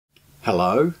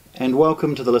Hello and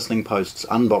welcome to the Listening Post's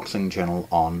unboxing channel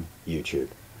on YouTube.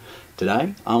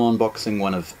 Today I'm unboxing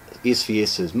one of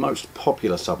SVS's most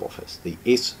popular subwoofers, the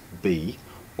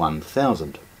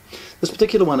SB-1000. This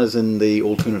particular one is in the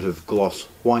alternative gloss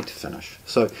white finish,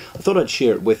 so I thought I'd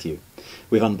share it with you.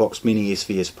 We've unboxed many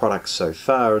SVS products so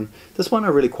far, and this one I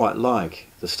really quite like.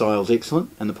 The style's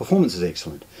excellent and the performance is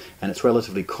excellent, and it's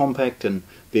relatively compact, and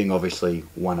being obviously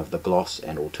one of the gloss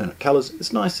and alternate colours,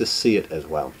 it's nice to see it as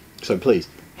well. So please,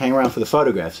 hang around for the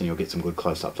photographs and you'll get some good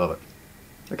close-ups of it.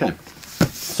 Okay,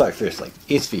 so firstly,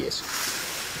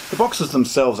 SVS. The boxes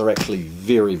themselves are actually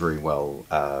very well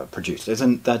produced, as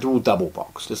in they're all double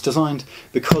boxed. It's designed,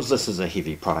 because this is a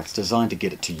heavy product, it's designed to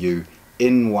get it to you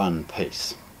in one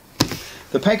piece.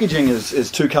 The packaging is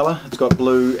two-colour. It's got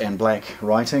blue and black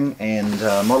writing and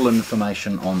model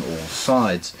information on all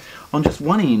sides. On just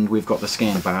one end we've got the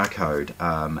scanned barcode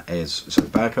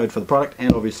barcode for the product,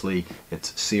 and obviously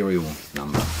its serial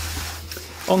number.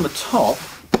 On the top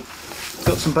it's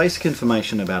got some basic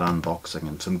information about unboxing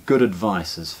and some good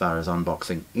advice as far as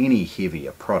unboxing any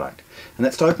heavier product, and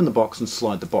that's to open the box and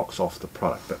slide the box off the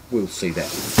product, but we'll see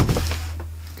that.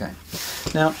 Okay,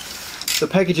 now the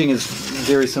packaging is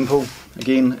very simple.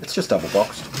 Again, it's just double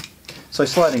boxed, so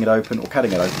sliding it open or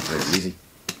cutting it open is very easy.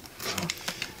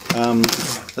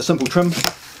 A simple trim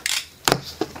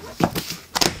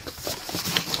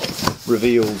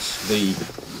reveals the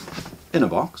inner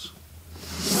box.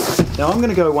 Now I'm going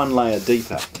to go one layer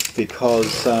deeper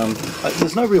because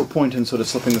there's no real point in sort of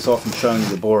slipping this off and showing you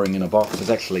the boring inner box.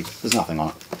 There's nothing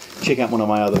on it. Check out one of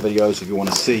my other videos if you want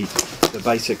to see the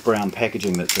basic brown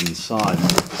packaging that's inside.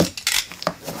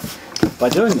 By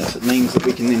doing this, it means that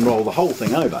we can then roll the whole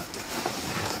thing over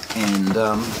and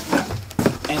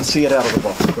see it out of the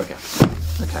box quicker.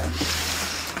 Okay.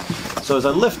 So as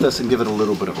I lift this and give it a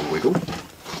little bit of a wiggle,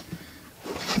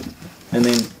 and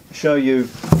then show you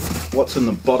what's in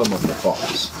the bottom of the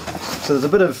box. So there's a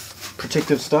bit of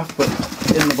protective stuff, but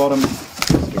in the bottom,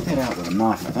 let's get that out with a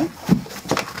knife, I think.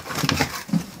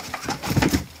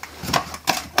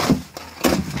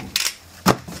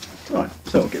 Right,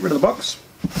 so we'll get rid of the box.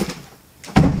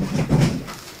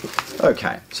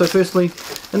 Okay, so firstly,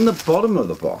 in the bottom of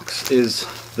the box is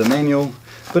the manual,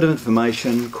 bit of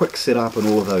information, quick setup and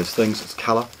all of those things. It's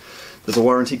colour. There's a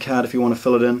warranty card if you want to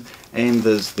fill it in, and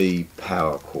there's the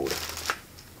power cord.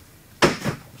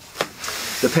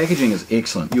 The packaging is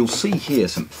excellent. You'll see here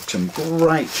some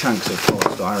great chunks of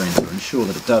polystyrene to ensure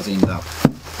that it does end up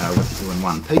with you in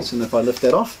one piece, and if I lift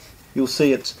that off, you'll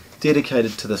see it's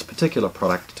dedicated to this particular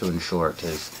product to ensure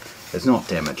it's not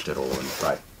damaged at all, I'm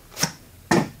afraid.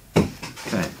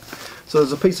 Okay, so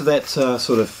there's a piece of that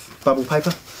sort of bubble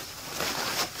paper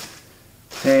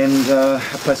and a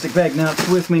plastic bag. Now it's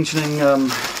worth mentioning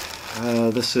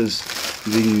this is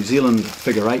the New Zealand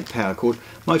figure 8 power cord.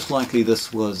 Most likely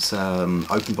this was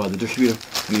opened by the distributor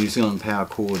and the New Zealand power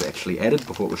cord actually added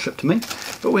before it was shipped to me,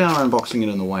 but we are unboxing it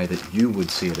in the way that you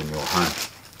would see it in your home.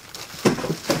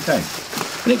 Okay,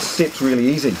 the next step's really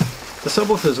easy. The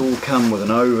subwoofers all come with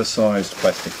an oversized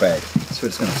plastic bag, so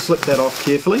it's going to slip that off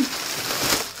carefully.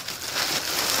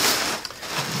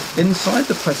 Inside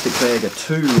the plastic bag are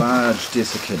two large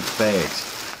desiccant bags,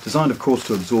 designed of course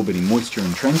to absorb any moisture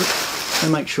in transit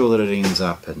and make sure that it ends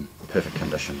up in perfect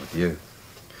condition with you.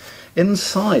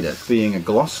 Inside it, being a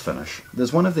gloss finish,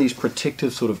 there's one of these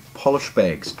protective sort of polish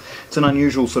bags. It's an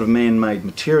unusual sort of man-made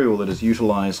material that is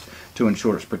utilised to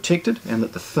ensure it's protected and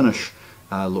that the finish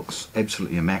looks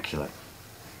absolutely immaculate.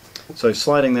 So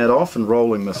sliding that off and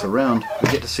rolling this around, we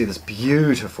get to see this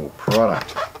beautiful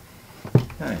product.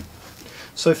 Okay.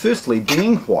 So firstly,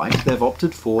 being white, they've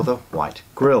opted for the white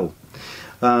grille.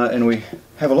 And we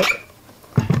have a look.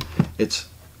 It's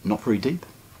not very deep.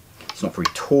 It's not very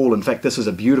tall. In fact, this is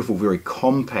a beautiful, very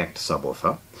compact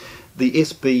subwoofer. The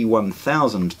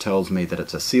SB-1000 tells me that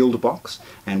it's a sealed box,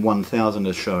 and 1000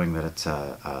 is showing that it's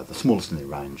the smallest in the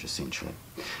range, essentially.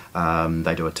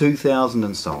 They do a 2000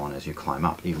 and so on as you climb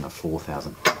up, even a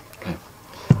 4000. Okay.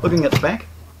 Looking at the back,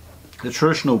 the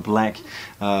traditional black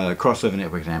crossover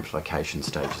network and amplification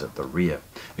stages at the rear.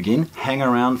 Again, hang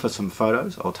around for some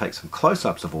photos. I'll take some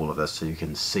close-ups of all of this so you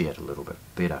can see it a little bit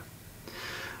better.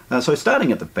 So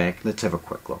starting at the back, let's have a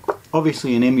quick look.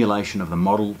 Obviously an emulation of the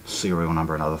model, serial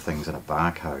number and other things in a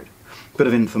barcode. Bit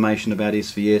of information about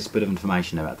SVS, bit of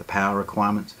information about the power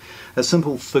requirements, a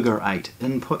simple figure 8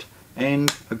 input,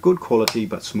 and a good quality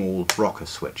but small rocker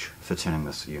switch for turning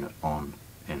this unit on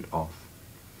and off.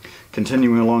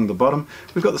 Continuing along the bottom,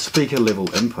 we've got the speaker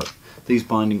level input. These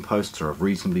binding posts are of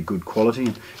reasonably good quality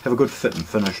and have a good fit and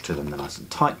finish to them. They're nice and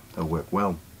tight, they'll work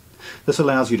well. This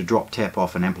allows you to drop tap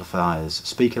off an amplifier's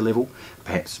speaker level,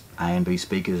 perhaps A and B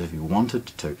speakers if you wanted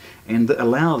to, and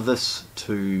allow this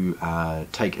to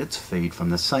take its feed from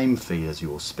the same feed as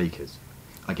your speakers.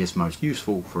 I guess most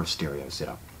useful for a stereo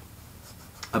setup.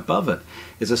 Above it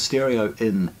is a stereo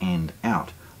in and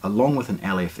out, along with an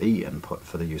LFE input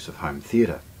for the use of home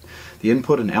theatre. The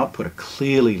input and output are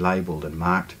clearly labelled and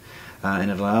marked,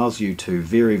 and it allows you to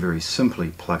very simply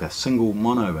plug a single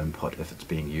mono input if it's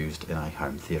being used in a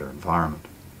home theatre environment.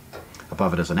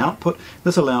 Above it is an output.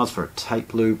 This allows for a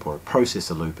tape loop or a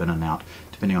processor loop in and out,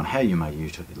 depending on how you may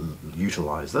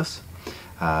utilise this,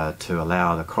 to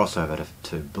allow the crossover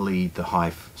to bleed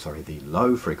the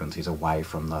low frequencies away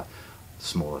from the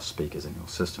smaller speakers in your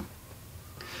system.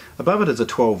 Above it is a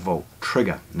 12-volt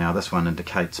trigger. Now this one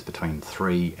indicates between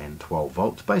 3 and 12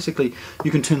 volts. Basically,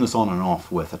 you can turn this on and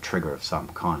off with a trigger of some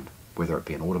kind, whether it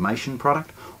be an automation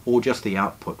product or just the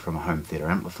output from a home theatre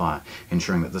amplifier,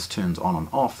 ensuring that this turns on and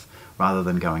off rather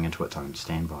than going into its own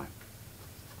standby.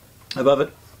 Above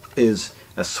it is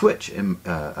a switch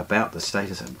about the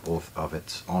status of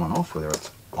its on and off, whether it's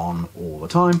on all the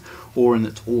time or in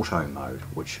its auto mode,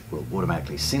 which will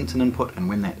automatically sense an input, and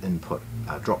when that input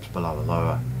drops below the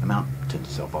lower amount, turns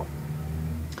itself off.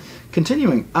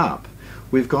 Continuing up,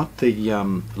 we've got the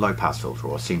low pass filter,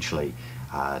 or essentially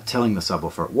telling the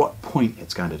subwoofer at what point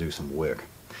it's going to do some work.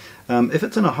 If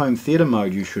it's in a home theatre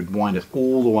mode, you should wind it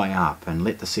all the way up and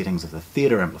let the settings of the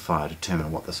theatre amplifier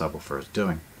determine what the subwoofer is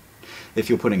doing. If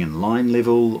you're putting in line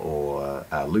level or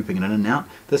looping it in and out,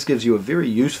 this gives you a very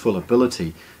useful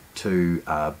ability to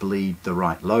bleed the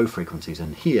right low frequencies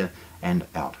in here and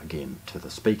out again to the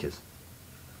speakers.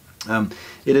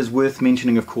 It is worth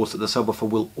mentioning, of course, that the subwoofer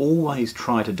will always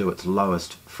try to do its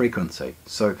lowest frequency.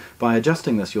 So by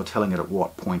adjusting this, you're telling it at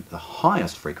what point the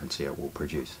highest frequency it will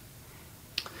produce.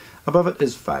 Above it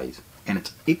is phase, and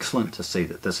it's excellent to see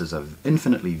that this is an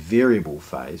infinitely variable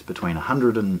phase between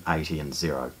 180 and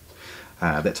 0.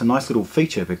 That's a nice little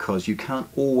feature because you can't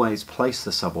always place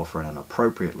the subwoofer in an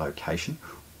appropriate location,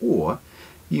 or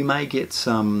you may get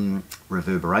some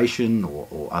reverberation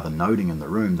or other noding in the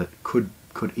room that could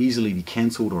easily be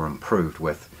cancelled or improved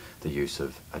with the use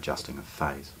of adjusting of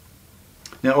phase.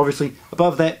 Now obviously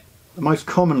above that, the most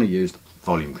commonly used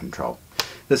volume control.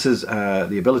 This is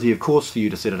the ability, of course, for you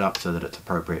to set it up so that it's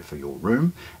appropriate for your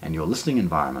room and your listening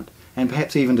environment, and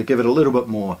perhaps even to give it a little bit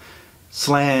more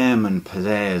slam and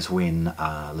pizzazz when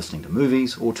listening to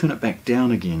movies, or turn it back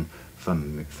down again for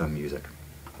music.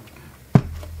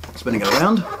 Spinning it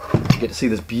around, you get to see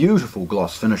this beautiful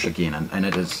gloss finish again, and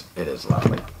it is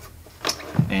lovely.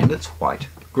 And it's white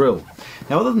grille.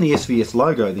 Now, other than the SVS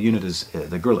logo, the unit is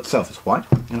the grille itself is white,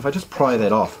 and if I just pry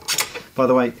that off, by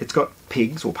the way, it's got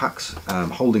pegs or pucks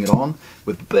holding it on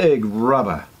with big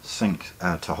rubber sink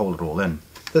to hold it all in.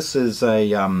 This is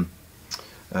a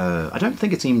I don't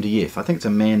think it's MDF. I think it's a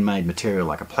man-made material,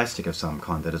 like a plastic of some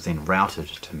kind, that is then routed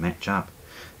to match up.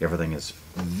 Everything is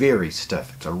very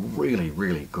stiff. It's a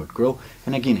really good grille.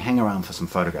 And again, hang around for some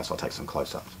photographs. I'll take some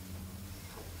close-ups.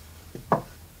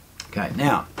 Okay,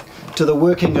 now to the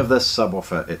working of this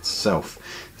subwoofer itself.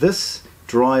 This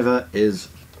driver is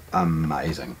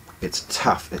amazing. It's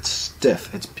tough, it's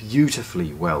stiff, it's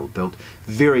beautifully well built,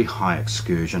 very high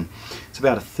excursion. It's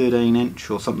about a 13-inch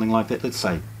or something like that. Let's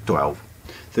say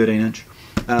 13-inch,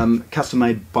 custom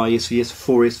made by SVS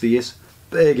for SVS,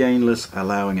 big aneless,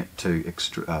 allowing it to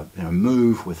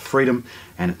move with freedom,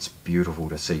 and it's beautiful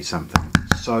to see something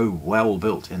so well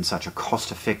built in such a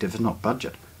cost-effective, if not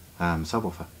budget,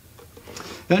 subwoofer.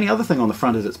 The only other thing on the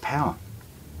front is its power.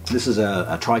 This is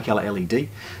a tricolour LED.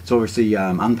 It's obviously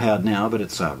unpowered now, but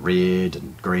it's red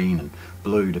and green and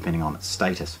blue depending on its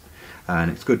status,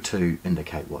 and it's good to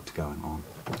indicate what's going on.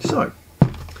 So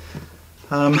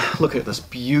look at this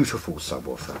beautiful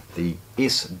subwoofer, the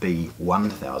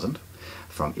SB-1000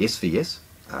 from SVS,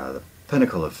 the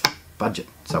pinnacle of budget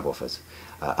subwoofers,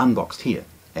 unboxed here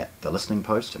at the Listening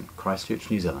Post in Christchurch,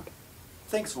 New Zealand.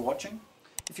 Thanks for watching.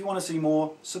 If you want to see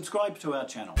more, subscribe to our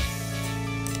channel.